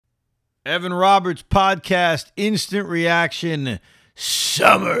Evan Roberts podcast, instant reaction,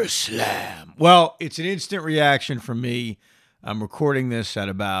 Summerslam. Well, it's an instant reaction from me. I'm recording this at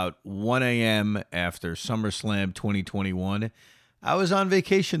about 1 a.m. after Summerslam 2021. I was on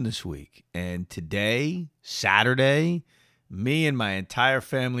vacation this week, and today, Saturday, me and my entire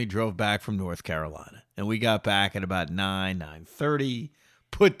family drove back from North Carolina. And we got back at about 9:30,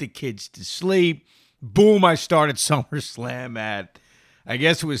 put the kids to sleep. Boom, I started Summerslam at, I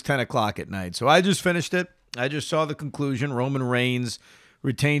guess it was 10 o'clock at night. So I just finished it. I just saw the conclusion. Roman Reigns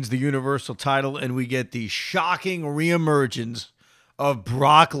retains the Universal title, and we get the shocking reemergence of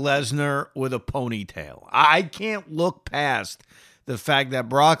Brock Lesnar with a ponytail. I can't look past the fact that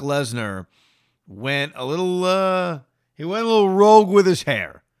Brock Lesnar went a little rogue with his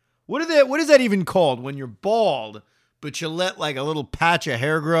hair. What is that even called when you're bald, but you let like a little patch of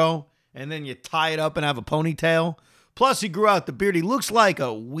hair grow and then you tie it up and have a ponytail? Plus, he grew out the beard. He looks like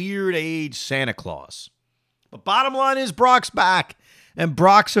a weird age Santa Claus. But bottom line is Brock's back, and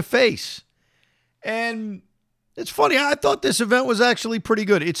Brock's a face. And it's funny, I thought this event was actually pretty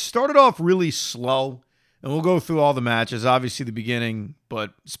good. It started off really slow, and we'll go through all the matches, obviously the beginning,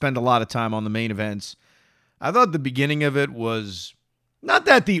 but spend a lot of time on the main events. I thought the beginning of it was not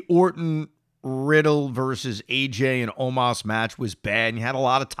that the Orton Riddle versus AJ and Omos match was bad, and you had a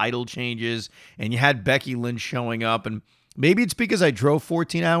lot of title changes, and you had Becky Lynch showing up, and maybe it's because I drove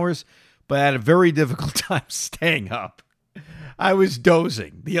 14 hours, but I had a very difficult time staying up. I was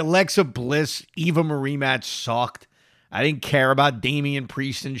dozing. The Alexa Bliss Eva Marie match sucked. I didn't care about Damian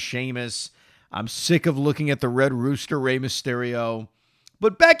Priest and Sheamus. I'm sick of looking at the Red Rooster Rey Mysterio.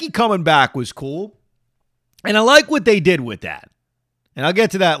 But Becky coming back was cool, and I like what they did with that. And I'll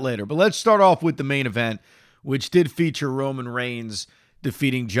get to that later. But let's start off with the main event, which did feature Roman Reigns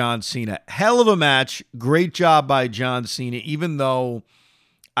defeating John Cena. Hell of a match. Great job by John Cena, even though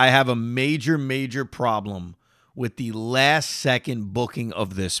I have a major, major problem with the last-second booking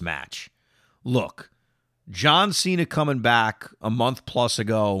of this match. Look, John Cena coming back a month plus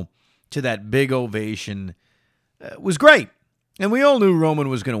ago to that big ovation was great. And we all knew Roman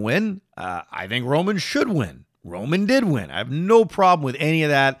was going to win. I think Roman should win. Roman did win. I have no problem with any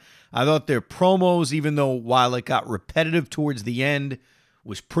of that. I thought their promos, even though while it got repetitive towards the end,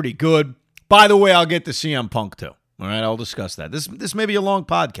 was pretty good. By the way, I'll get to CM Punk too. All right, I'll discuss that. This may be a long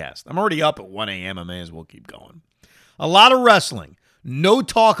podcast. I'm already up at 1 a.m. I may as well keep going. A lot of wrestling. No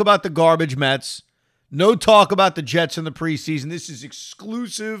talk about the garbage Mets. No talk about the Jets in the preseason. This is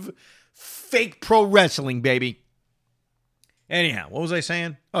exclusive fake pro wrestling, baby. Anyhow, what was I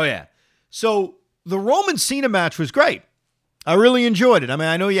saying? Oh, yeah. So the Roman Cena match was great. I really enjoyed it. I mean,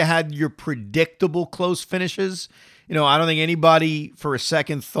 I know you had your predictable close finishes. You know, I don't think anybody for a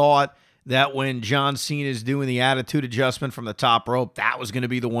second thought that when John Cena is doing the attitude adjustment from the top rope, that was going to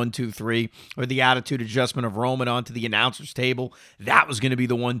be the 1, 2, 3, or the attitude adjustment of Roman onto the announcer's table, that was going to be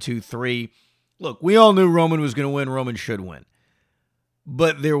the 1, 2, 3. Look, we all knew Roman was going to win. Roman should win.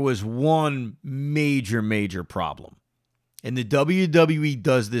 But there was one major, major problem. And the WWE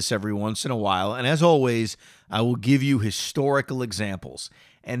does this every once in a while. And as always, I will give you historical examples.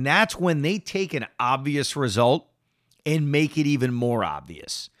 And that's when they take an obvious result and make it even more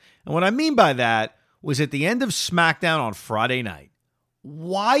obvious. And what I mean by that was at the end of SmackDown on Friday night,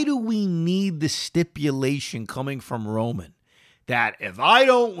 why do we need the stipulation coming from Roman that if I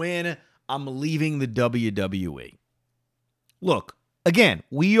don't win, I'm leaving the WWE? Look, again,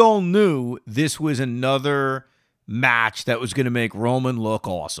 we all knew this was another match that was going to make Roman look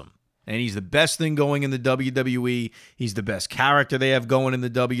awesome. And he's the best thing going in the WWE. He's the best character they have going in the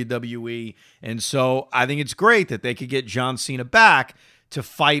WWE. And so I think it's great that they could get John Cena back to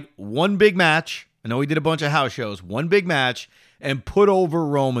fight one big match. I know he did a bunch of house shows, one big match, and put over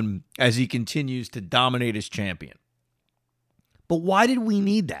Roman as he continues to dominate as champion. But why did we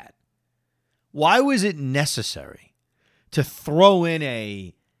need that? Why was it necessary to throw in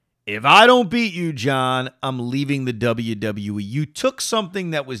if I don't beat you, John, I'm leaving the WWE? You took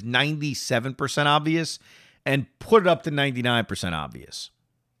something that was 97% obvious and put it up to 99% obvious.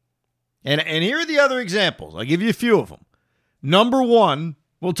 And here are the other examples. I'll give you a few of them. Number one,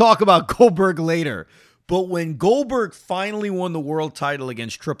 we'll talk about Goldberg later, but when Goldberg finally won the world title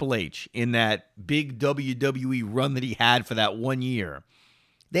against Triple H in that big WWE run that he had for that 1 year,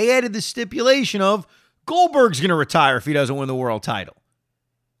 they added the stipulation of Goldberg's going to retire if he doesn't win the world title.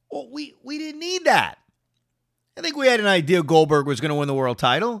 Well, we didn't need that. I think we had an idea Goldberg was going to win the world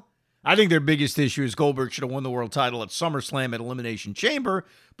title. I think their biggest issue is Goldberg should have won the world title at SummerSlam at Elimination Chamber,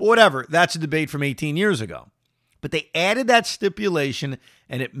 but whatever. That's a debate from 18 years ago. But they added that stipulation,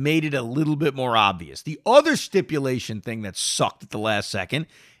 and it made it a little bit more obvious. The other stipulation thing that sucked at the last second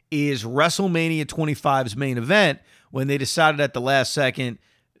is WrestleMania 25's main event when they decided at the last second,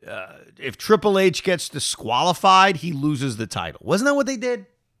 if Triple H gets disqualified, he loses the title. Wasn't that what they did?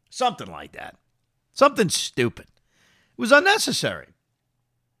 Something like that. Something stupid. It was unnecessary.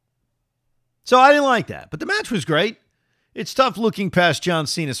 So I didn't like that. But the match was great. It's tough looking past John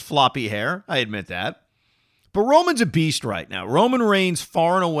Cena's floppy hair. I admit that. But Roman's a beast right now. Roman Reigns,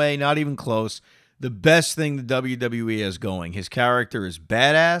 far and away, not even close, the best thing the WWE has going. His character is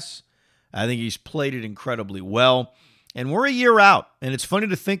badass. I think he's played it incredibly well. And we're a year out. And it's funny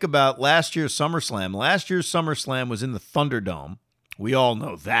to think about last year's SummerSlam. Last year's SummerSlam was in the Thunderdome. We all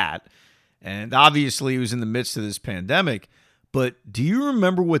know that. And obviously, he was in the midst of this pandemic. But do you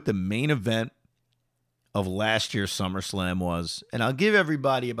remember what the main event of last year's SummerSlam was? And I'll give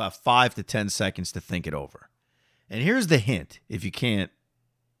everybody about 5 to 10 seconds to think it over. And here's the hint, if you can't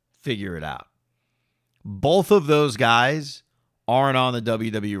figure it out. Both of those guys aren't on the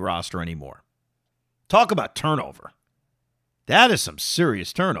WWE roster anymore. Talk about turnover. That is some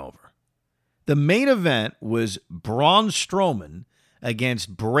serious turnover. The main event was Braun Strowman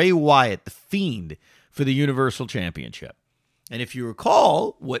against Bray Wyatt, the Fiend, for the Universal Championship. And if you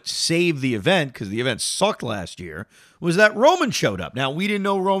recall, what saved the event, because the event sucked last year, was that Roman showed up. Now, we didn't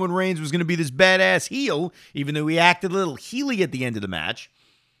know Roman Reigns was going to be this badass heel, even though he acted a little heely at the end of the match.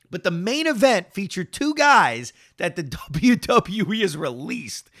 But the main event featured two guys that the WWE has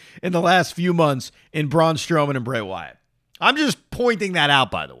released in the last few months in Braun Strowman and Bray Wyatt. I'm just pointing that out,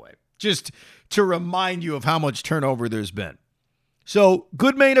 by the way, just to remind you of how much turnover there's been. So,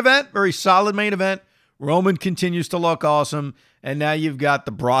 good main event, very solid main event. Roman continues to look awesome, and now you've got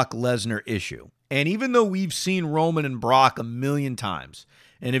the Brock Lesnar issue. And even though we've seen Roman and Brock a million times,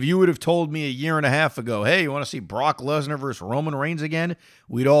 and if you would have told me a year and a half ago, hey, you want to see Brock Lesnar versus Roman Reigns again?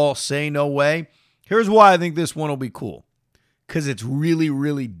 We'd all say no way. Here's why I think this one will be cool. Because it's really,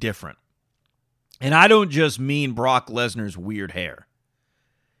 really different. And I don't just mean Brock Lesnar's weird hair.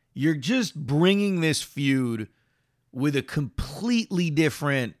 You're just bringing this feud with a completely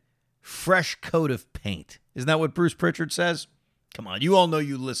different, fresh coat of paint. Isn't that what Bruce Pritchard says? Come on, you all know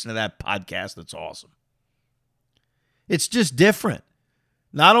you listen to that podcast. That's awesome. It's just different.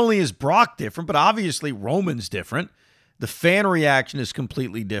 Not only is Brock different, but obviously Roman's different. The fan reaction is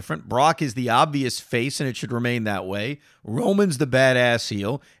completely different. Brock is the obvious face, and it should remain that way. Roman's the badass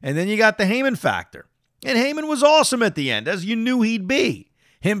heel. And then you got the Heyman factor. And Heyman was awesome at the end, as you knew he'd be.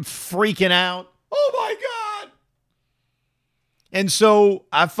 Him freaking out. Oh, my God. And so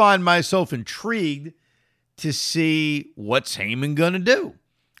I find myself intrigued to see what's Heyman going to do.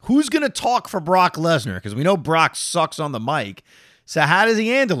 Who's going to talk for Brock Lesnar? Because we know Brock sucks on the mic. So how does he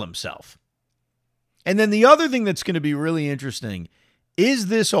handle himself? And then the other thing that's going to be really interesting, is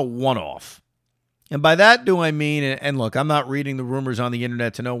this a one-off? And by that do I mean, and look, I'm not reading the rumors on the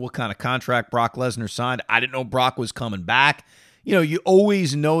internet to know what kind of contract Brock Lesnar signed. I didn't know Brock was coming back. You know, you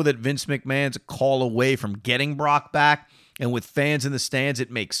always know that Vince McMahon's a call away from getting Brock back. And with fans in the stands, it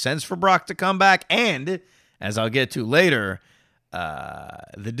makes sense for Brock to come back. And, as I'll get to later,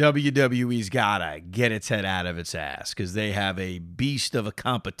 the WWE's got to get its head out of its ass because they have a beast of a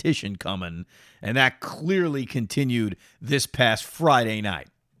competition coming, and that clearly continued this past Friday night,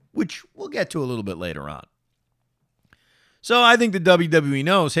 which we'll get to a little bit later on. So I think the WWE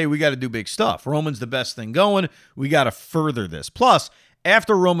knows, hey, we got to do big stuff. Roman's the best thing going. We got to further this. Plus,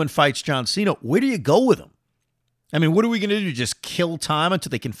 after Roman fights John Cena, where do you go with him? I mean, what are we going to do? Just kill time until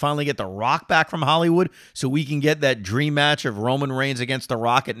they can finally get The Rock back from Hollywood so we can get that dream match of Roman Reigns against The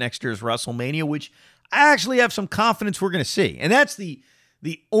Rock at next year's WrestleMania, which I actually have some confidence we're going to see. And that's the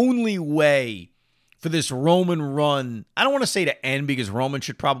only way for this Roman run. I don't want to say to end because Roman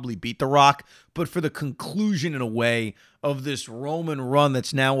should probably beat The Rock, but for the conclusion in a way of this Roman run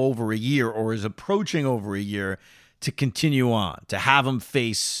that's now over a year or is approaching over a year to continue on, to have him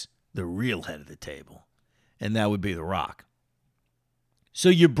face the real head of the table. And that would be The Rock. So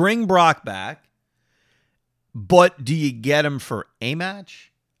you bring Brock back, but do you get him for a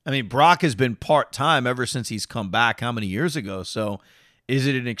match? I mean, Brock has been part-time ever since he's come back how many years ago? So is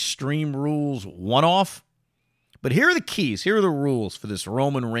it an Extreme Rules one-off? But here are the keys. Here are the rules for this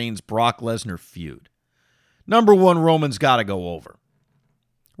Roman Reigns-Brock Lesnar feud. Number one, Roman's got to go over.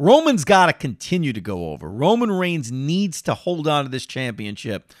 Roman's got to continue to go over. Roman Reigns needs to hold on to this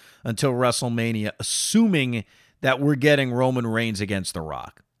championship until WrestleMania, assuming that we're getting Roman Reigns against The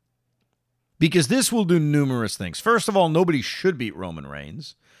Rock. Because this will do numerous things. First of all, nobody should beat Roman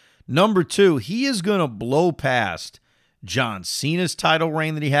Reigns. Number two, he is going to blow past John Cena's title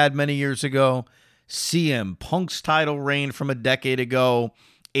reign that he had many years ago, CM Punk's title reign from a decade ago,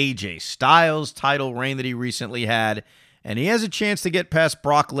 AJ Styles' title reign that he recently had, And he has a chance to get past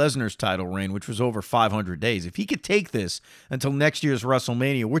Brock Lesnar's title reign, which was over 500 days. If he could take this until next year's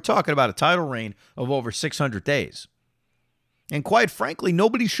WrestleMania, we're talking about a title reign of over 600 days. And quite frankly,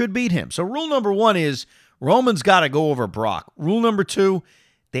 nobody should beat him. So rule number 1 is Roman's got to go over Brock. Rule number 2,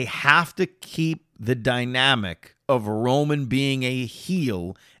 they have to keep the dynamic of Roman being a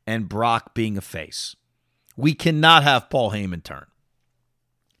heel and Brock being a face. We cannot have Paul Heyman turn.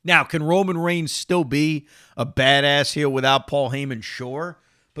 Now, can Roman Reigns still be a badass heel without Paul Heyman? Sure.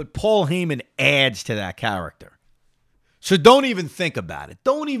 But Paul Heyman adds to that character. So don't even think about it.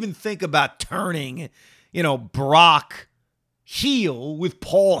 Don't even think about turning, Brock heel with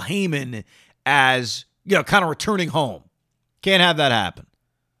Paul Heyman as, kind of returning home. Can't have that happen.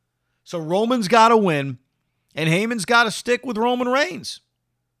 So Roman's got to win, and Heyman's got to stick with Roman Reigns.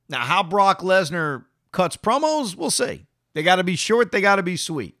 Now, how Brock Lesnar cuts promos, we'll see. They got to be short. They got to be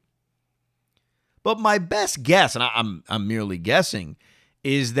sweet. But my best guess, and I'm merely guessing,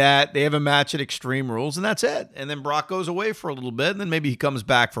 is that they have a match at Extreme Rules, and that's it. And then Brock goes away for a little bit, and then maybe he comes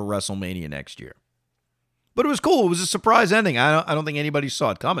back for WrestleMania next year. But it was cool. It was a surprise ending. I don't think anybody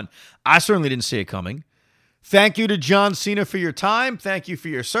saw it coming. I certainly didn't see it coming. Thank you to John Cena for your time. Thank you for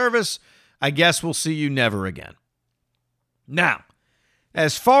your service. I guess we'll see you never again. Now,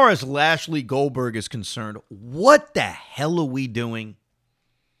 as far as Lashley Goldberg is concerned, what the hell are we doing?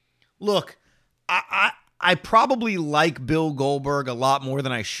 Look, I probably like Bill Goldberg a lot more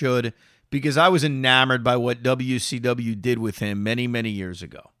than I should because I was enamored by what WCW did with him many, many years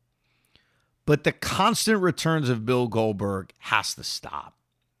ago. But the constant returns of Bill Goldberg has to stop.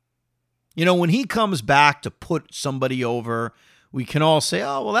 When he comes back to put somebody over, we can all say,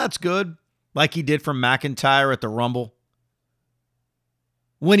 oh, well, that's good, like he did for McIntyre at the Rumble.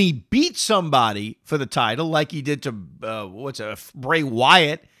 When he beats somebody for the title, like he did to Bray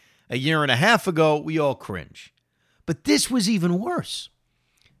Wyatt a year and a half ago, we all cringe. But this was even worse.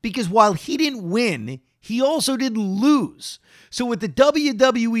 Because while he didn't win, he also didn't lose. So what the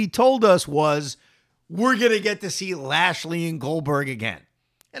WWE told us was, we're going to get to see Lashley and Goldberg again.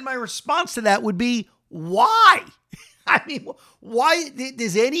 And my response to that would be, why? I mean, why?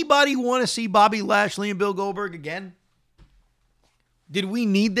 Does anybody want to see Bobby Lashley and Bill Goldberg again? Did we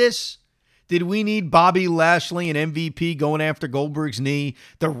need this? Did we need Bobby Lashley and MVP going after Goldberg's knee,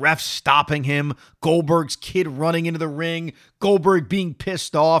 the ref stopping him, Goldberg's kid running into the ring, Goldberg being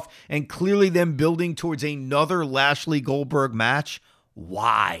pissed off, and clearly them building towards another Lashley-Goldberg match?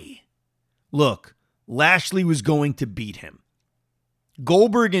 Why? Look, Lashley was going to beat him.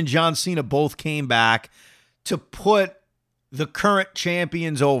 Goldberg and John Cena both came back to put the current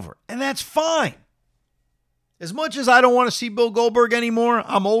champions over, and that's fine. As much as I don't want to see Bill Goldberg anymore,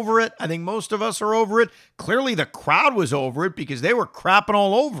 I'm over it. I think most of us are over it. Clearly the crowd was over it because they were crapping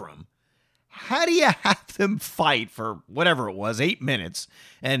all over him. How do you have them fight for whatever it was, 8 minutes,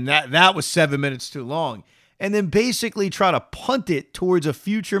 and that was 7 minutes too long, and then basically try to punt it towards a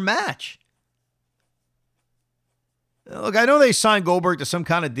future match? Look, I know they signed Goldberg to some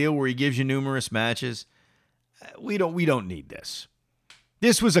kind of deal where he gives you numerous matches. We don't need this.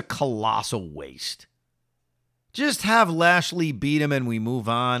 This was a colossal waste. Just have Lashley beat him and we move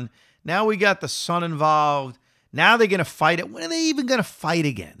on. Now we got the son involved. Now they're going to fight it. When are they even going to fight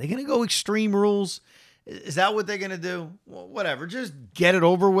again? They're going to go Extreme Rules? Is that what they're going to do? Well, whatever. Just get it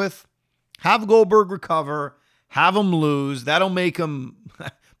over with. Have Goldberg recover. Have him lose. That'll make him...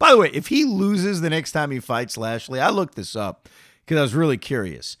 By the way, if he loses the next time he fights Lashley, I looked this up because I was really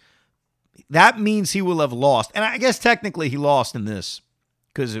curious. That means he will have lost. And I guess technically he lost in this.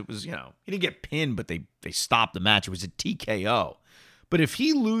 Because it was, he didn't get pinned, but they stopped the match. It was a TKO. But if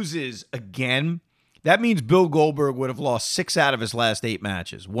he loses again, that means Bill Goldberg would have lost 6 out of his last 8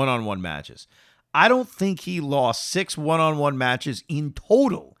 matches, one-on-one matches. I don't think he lost 6 one-on-one matches in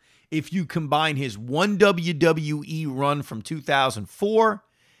total if you combine his one WWE run from 2004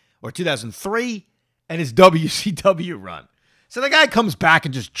 or 2003 and his WCW run. So the guy comes back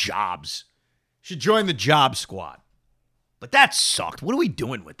and just jobs. Should join the job squad. But that sucked. What are we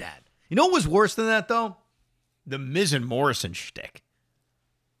doing with that? You know what was worse than that, though? The Miz and Morrison shtick.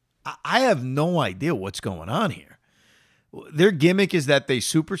 I have no idea what's going on here. Their gimmick is that they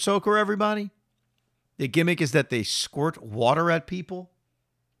super soaker everybody. Their gimmick is that they squirt water at people.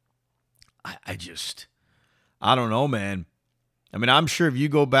 I don't know, man. I mean, I'm sure if you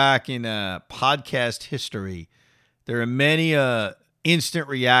go back in podcast history, there are many instant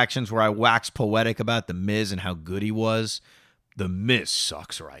reactions where I wax poetic about The Miz and how good he was. The Miz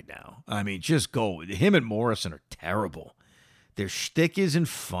sucks right now. I mean, just go. Him and Morrison are terrible. Their shtick isn't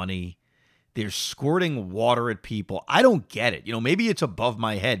funny. They're squirting water at people. I don't get it. Maybe it's above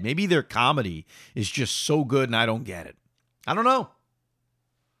my head. Maybe their comedy is just so good and I don't get it. I don't know.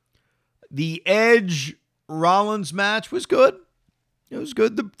 The Edge Rollins match was good. It was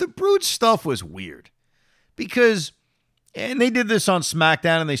good. The Brood stuff was weird because, and they did this on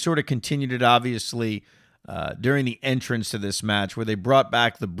SmackDown and they sort of continued it obviously during the entrance to this match where they brought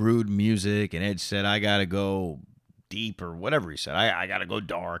back the Brood music and Edge said, I got to go deep or whatever he said. I got to go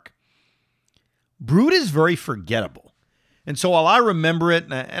dark. Brood is very forgettable. And so while I remember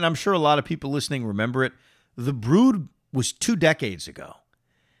it, and I'm sure a lot of people listening remember it, the Brood was 2 decades ago.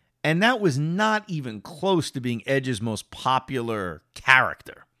 And that was not even close to being Edge's most popular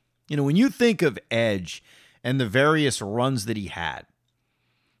character. You know, when you think of Edge and the various runs that he had,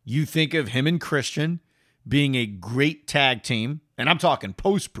 you think of him and Christian being a great tag team. And I'm talking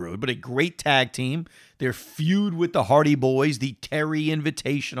post-Brood, but a great tag team. Their feud with the Hardy Boys, the Terry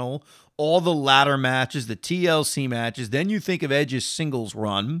Invitational, all the ladder matches, the TLC matches. Then you think of Edge's singles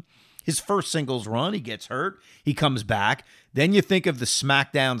run. His first singles run, he gets hurt. He comes back. Then you think of the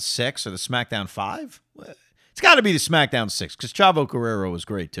SmackDown 6 or the SmackDown 5. It's got to be the SmackDown 6 because Chavo Guerrero was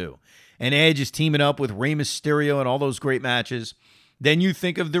great too. And Edge is teaming up with Rey Mysterio and all those great matches. Then you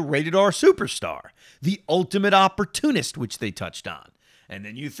think of the Rated R Superstar, the Ultimate Opportunist, which they touched on. And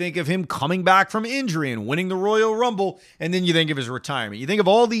then you think of him coming back from injury and winning the Royal Rumble. And then you think of his retirement. You think of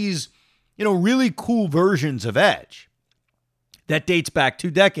all these, really cool versions of Edge. That dates back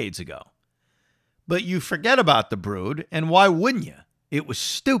 2 decades ago. But you forget about the Brood, and why wouldn't you? It was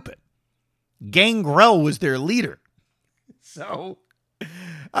stupid. Gangrel was their leader. So,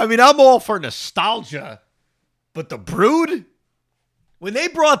 I'm all for nostalgia, but the Brood? When they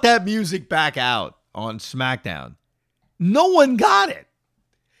brought that music back out on SmackDown, no one got it.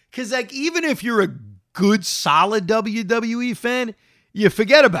 Because, even if you're a good, solid WWE fan, you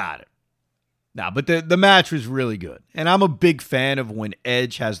forget about it. Nah, but the match was really good. And I'm a big fan of when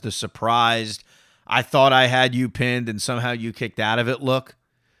Edge has the surprised, I thought I had you pinned and somehow you kicked out of it look,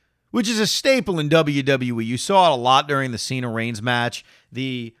 which is a staple in WWE. You saw it a lot during the Cena Reigns match.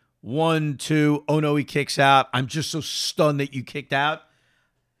 The 1, 2, oh no, he kicks out. I'm just so stunned that you kicked out.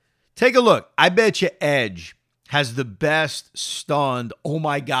 Take a look. I bet you Edge has the best stunned, oh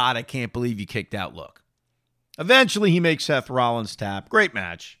my God, I can't believe you kicked out look. Eventually he makes Seth Rollins tap. Great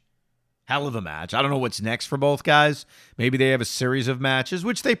match. Hell of a match. I don't know what's next for both guys. Maybe they have a series of matches,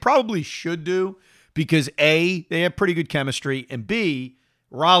 which they probably should do because A, they have pretty good chemistry, and B,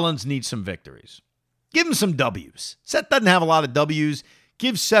 Rollins needs some victories. Give him some W's. Seth doesn't have a lot of W's.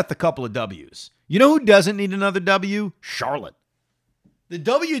 Give Seth a couple of W's. You know who doesn't need another W? Charlotte. The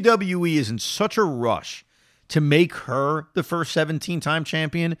WWE is in such a rush to make her the first 17-time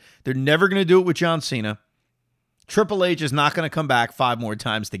champion. They're never going to do it with John Cena. Triple H is not going to come back 5 more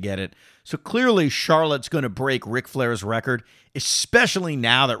times to get it. So clearly Charlotte's going to break Ric Flair's record, especially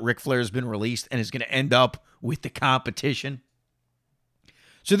now that Ric Flair's been released and is going to end up with the competition.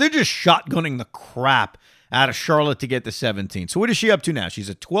 So they're just shotgunning the crap out of Charlotte to get to 17. So what is she up to now? She's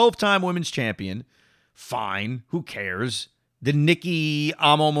a 12-time women's champion. Fine. Who cares? The Nikki,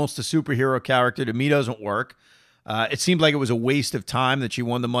 I'm almost a superhero character to me doesn't work. It seemed like it was a waste of time that she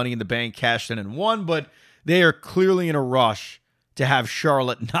won the Money in the Bank, cashed in and won, but they are clearly in a rush to have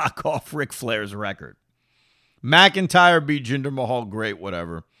Charlotte knock off Ric Flair's record. McIntyre beat Jinder Mahal, great,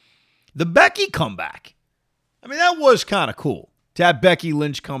 whatever. The Becky comeback. That was kind of cool to have Becky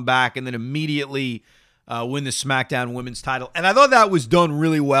Lynch come back and then immediately win the SmackDown Women's title. And I thought that was done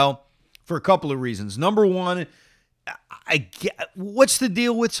really well for a couple of reasons. Number one, what's the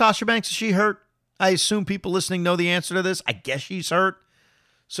deal with Sasha Banks? Is she hurt? I assume people listening know the answer to this. I guess she's hurt.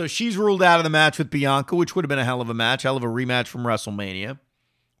 So she's ruled out of the match with Bianca, which would have been a hell of a match, hell of a rematch from WrestleMania.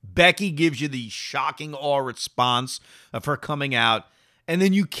 Becky gives you the shocking awe response of her coming out, and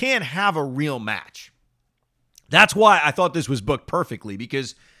then you can't have a real match. That's why I thought this was booked perfectly,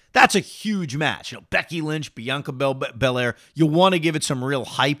 because that's a huge match. Becky Lynch, Bianca Belair, you want to give it some real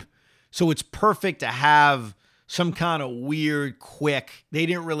hype. So it's perfect to have some kind of weird, quick, they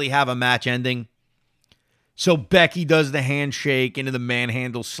didn't really have a match ending. So Becky does the handshake into the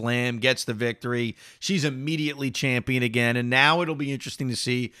manhandle slam, gets the victory. She's immediately champion again. And now it'll be interesting to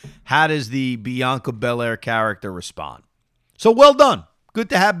see how does the Bianca Belair character respond. So well done. Good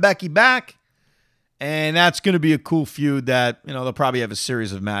to have Becky back. And that's going to be a cool feud that, they'll probably have a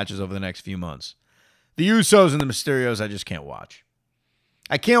series of matches over the next few months. The Usos and the Mysterios, I just can't watch.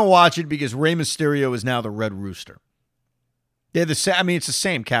 I can't watch it because Rey Mysterio is now the Red Rooster. They're the same. It's the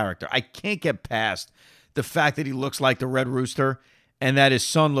same character. I can't get past the fact that he looks like the Red Rooster and that his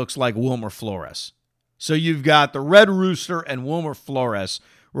son looks like Wilmer Flores. So you've got the Red Rooster and Wilmer Flores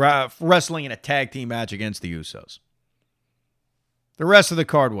wrestling in a tag team match against the Usos. The rest of the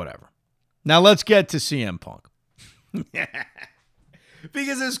card, whatever. Now let's get to CM Punk.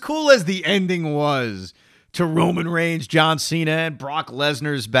 Because as cool as the ending was to Roman Reigns, John Cena, and Brock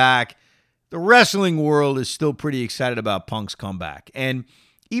Lesnar's back, the wrestling world is still pretty excited about Punk's comeback. And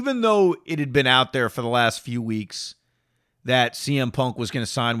even though it had been out there for the last few weeks that CM Punk was going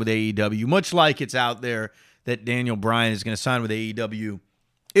to sign with AEW, much like it's out there that Daniel Bryan is going to sign with AEW,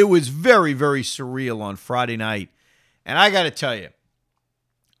 it was very, very surreal on Friday night. And I got to tell you,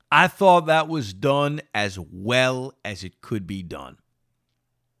 I thought that was done as well as it could be done.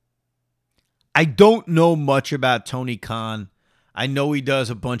 I don't know much about Tony Khan. I know he does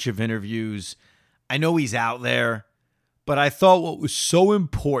a bunch of interviews. I know he's out there. But I thought what was so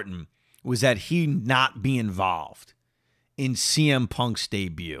important was that he not be involved in CM Punk's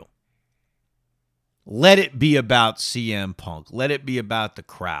debut. Let it be about CM Punk. Let it be about the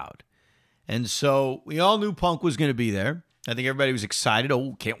crowd. And so we all knew Punk was going to be there. I think everybody was excited.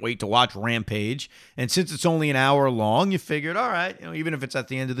 Oh, can't wait to watch Rampage. And since it's only an hour long, you figured, all right, even if it's at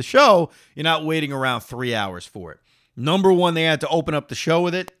the end of the show, you're not waiting around 3 hours for it. Number one, they had to open up the show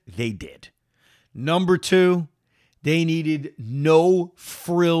with it. They did. Number two, they needed no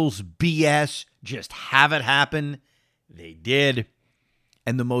frills BS. Just have it happen. They did.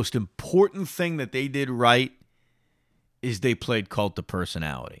 And the most important thing that they did right is they played Cult of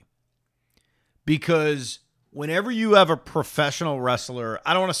Personality. Because whenever you have a professional wrestler,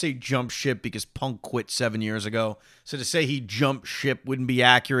 I don't want to say jump ship because Punk quit 7 years ago. So to say he jumped ship wouldn't be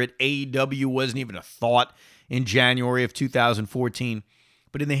accurate. AEW wasn't even a thought in January of 2014.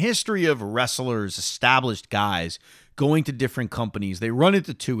 But in the history of wrestlers, established guys going to different companies, they run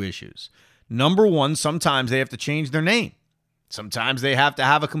into two issues. Number one, sometimes they have to change their name. Sometimes they have to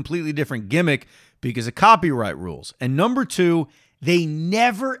have a completely different gimmick because of copyright rules. And number two, they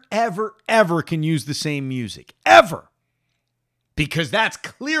never, ever, ever can use the same music. Ever. Because that's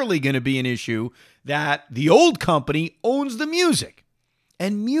clearly going to be an issue that the old company owns the music.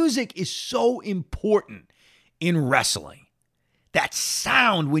 And music is so important in wrestling. That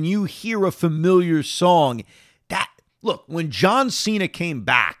sound when you hear a familiar song. Look, when John Cena came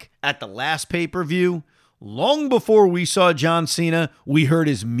back at the last pay-per-view, long before we saw John Cena, we heard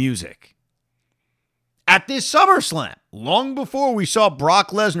his music. At this SummerSlam, long before we saw Brock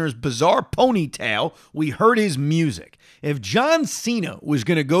Lesnar's bizarre ponytail, we heard his music. If John Cena was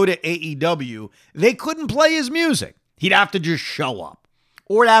going to go to AEW, they couldn't play his music. He'd have to just show up.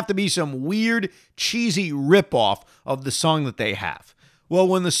 Or it'd have to be some weird, cheesy ripoff of the song that they have. Well,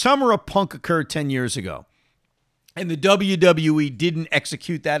 when the Summer of Punk occurred 10 years ago, and the WWE didn't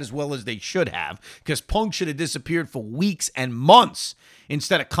execute that as well as they should have, because Punk should have disappeared for weeks and months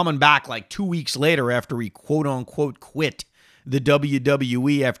instead of coming back like 2 weeks later after he quote-unquote quit the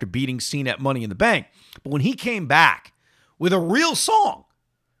WWE after beating Cena at Money in the Bank. But when he came back with a real song,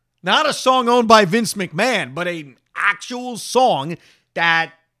 not a song owned by Vince McMahon, but an actual song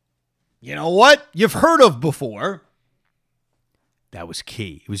that, you know what, you've heard of before, that was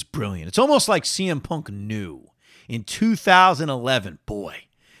key. It was brilliant. It's almost like CM Punk knew in 2011, boy,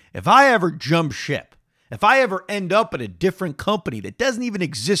 if I ever jump ship, if I ever end up at a different company that doesn't even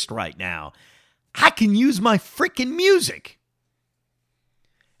exist right now, I can use my freaking music.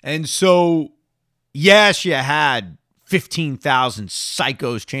 And so, yes, you had 15,000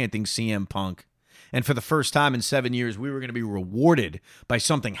 psychos chanting CM Punk. And for the first time in 7 years, we were going to be rewarded by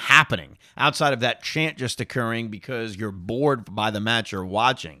something happening outside of that chant just occurring because you're bored by the match you're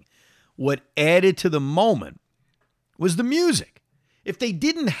watching. What added to the moment was the music. If they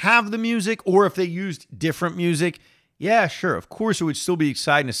didn't have the music or if they used different music, yeah, sure, of course it would still be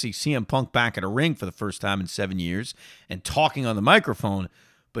exciting to see CM Punk back at a ring for the first time in 7 years and talking on the microphone,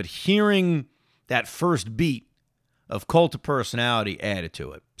 but hearing that first beat of Cult of Personality added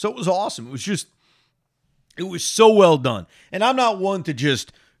to it. So it was awesome. It was so well done. And I'm not one to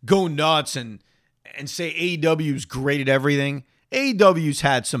just go nuts and say AEW's great at everything. AEW's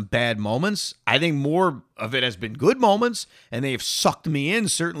had some bad moments. I think more of it has been good moments, and they have sucked me in,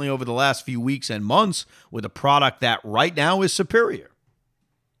 certainly over the last few weeks and months, with a product that right now is superior.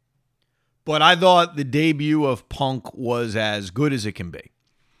 But I thought the debut of Punk was as good as it can be.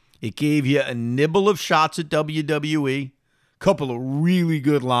 It gave you a nibble of shots at WWE, a couple of really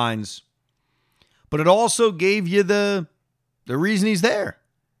good lines, but it also gave you the reason he's there.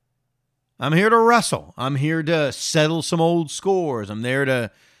 I'm here to wrestle. I'm here to settle some old scores. I'm there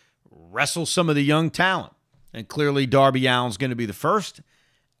to wrestle some of the young talent. And clearly Darby Allin's going to be the first.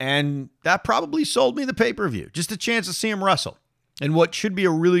 And that probably sold me the pay-per-view. Just a chance to see him wrestle. And what should be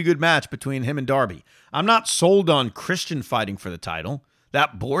a really good match between him and Darby. I'm not sold on Christian fighting for the title.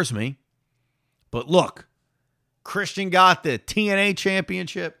 That bores me. But look, Christian got the TNA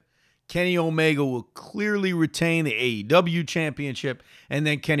championship. Kenny Omega will clearly retain the AEW championship, and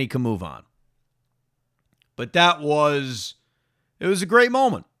then Kenny can move on. But it was a great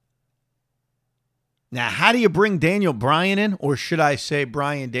moment. Now, how do you bring Daniel Bryan in, or should I say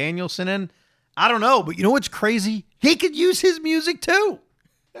Bryan Danielson in? I don't know, but you know what's crazy? He could use his music too.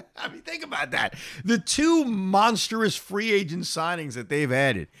 I mean, think about that. The two monstrous free agent signings that they've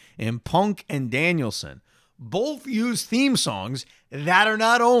added in Punk and Danielson both use theme songs that are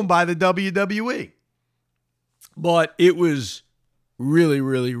not owned by the WWE. But it was really,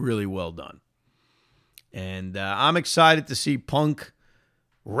 really, really well done. And I'm excited to see Punk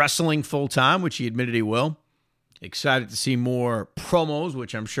wrestling full-time, which he admitted he will. Excited to see more promos,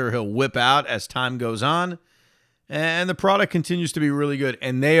 which I'm sure he'll whip out as time goes on. And the product continues to be really good.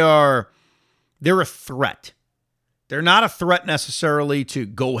 And they're a threat. They're not a threat necessarily to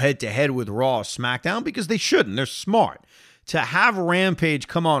go head-to-head with Raw or SmackDown because they shouldn't. They're smart. To have Rampage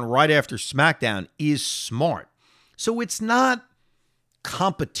come on right after SmackDown is smart. So it's not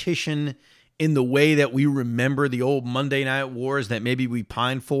competition in the way that we remember the old Monday Night Wars that maybe we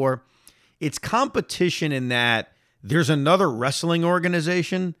pine for. It's competition in that there's another wrestling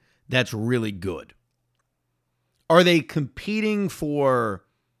organization that's really good. Are they competing for,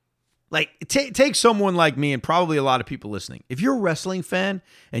 like, take someone like me and probably a lot of people listening. If you're a wrestling fan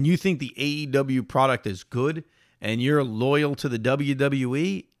and you think the AEW product is good and you're loyal to the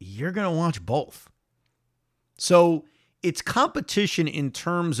WWE, you're going to watch both. So it's competition in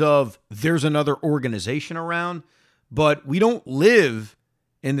terms of there's another organization around, but we don't live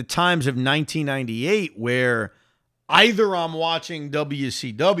in the times of 1998 where either I'm watching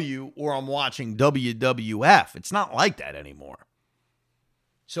WCW or I'm watching WWF. It's not like that anymore.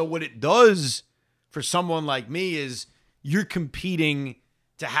 So what it does for someone like me is you're competing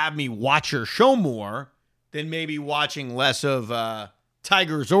to have me watch your show more than maybe watching less of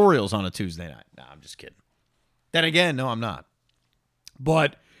Tigers Orioles on a Tuesday night. No, I'm just kidding. Then again, no, I'm not.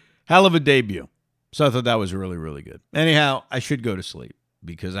 But hell of a debut. So I thought that was really, really good. Anyhow, I should go to sleep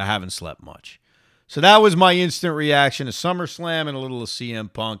because I haven't slept much. So that was my instant reaction to SummerSlam and a little of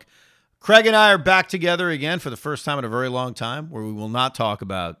CM Punk. Craig and I are back together again for the first time in a very long time where we will not talk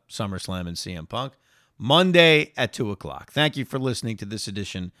about SummerSlam and CM Punk. Monday at 2 o'clock. Thank you for listening to this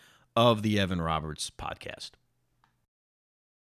edition of the Evan Roberts Podcast.